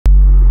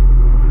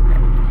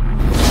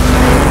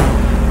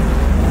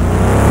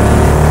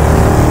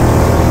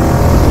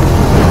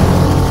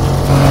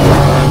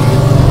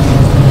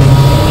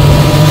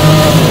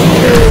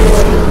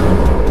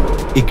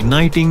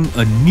igniting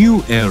a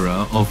new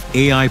era of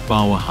AI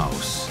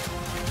powerhouse,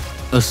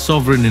 a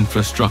sovereign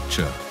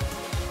infrastructure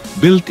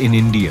built in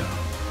India,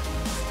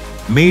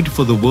 made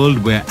for the world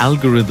where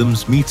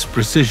algorithms meets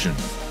precision,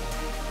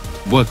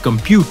 where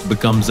compute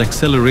becomes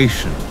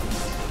acceleration,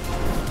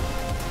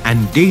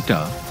 and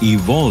data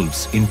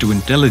evolves into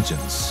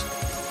intelligence.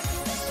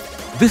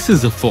 This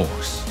is a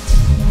force,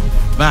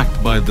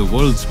 backed by the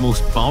world's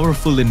most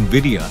powerful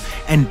NVIDIA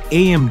and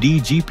AMD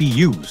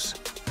GPUs.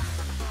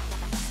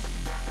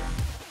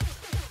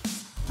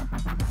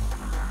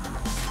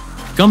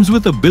 Comes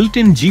with a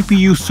built-in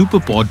GPU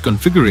SuperPOD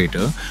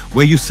configurator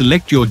where you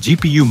select your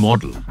GPU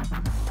model,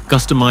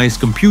 customize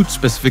compute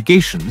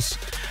specifications,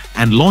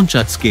 and launch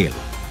at scale.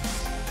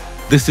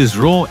 This is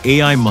raw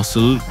AI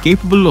muscle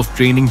capable of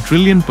training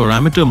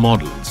trillion-parameter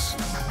models,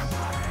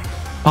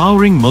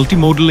 powering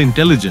multimodal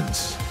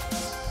intelligence,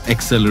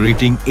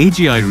 accelerating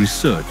AGI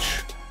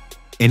research,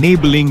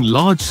 enabling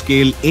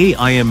large-scale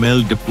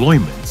AI/ML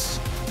deployments,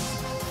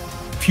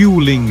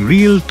 fueling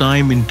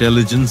real-time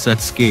intelligence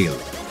at scale,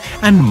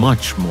 and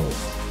much more.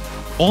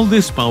 All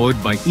this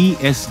powered by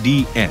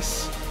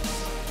ESDS.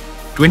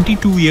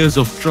 22 years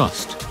of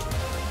trust,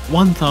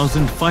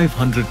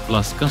 1,500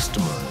 plus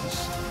customers,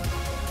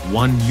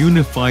 one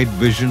unified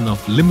vision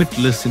of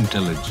limitless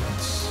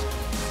intelligence.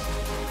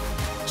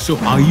 So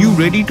are you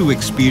ready to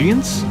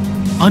experience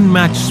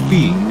unmatched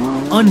speed,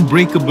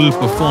 unbreakable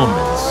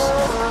performance,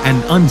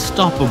 and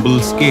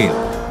unstoppable scale?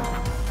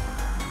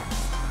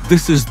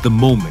 This is the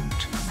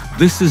moment.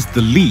 This is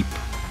the leap.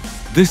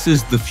 This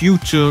is the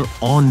future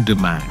on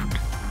demand.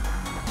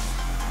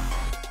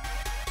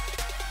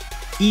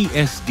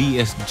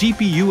 ESDS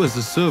GPU as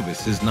a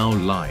service is now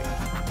live.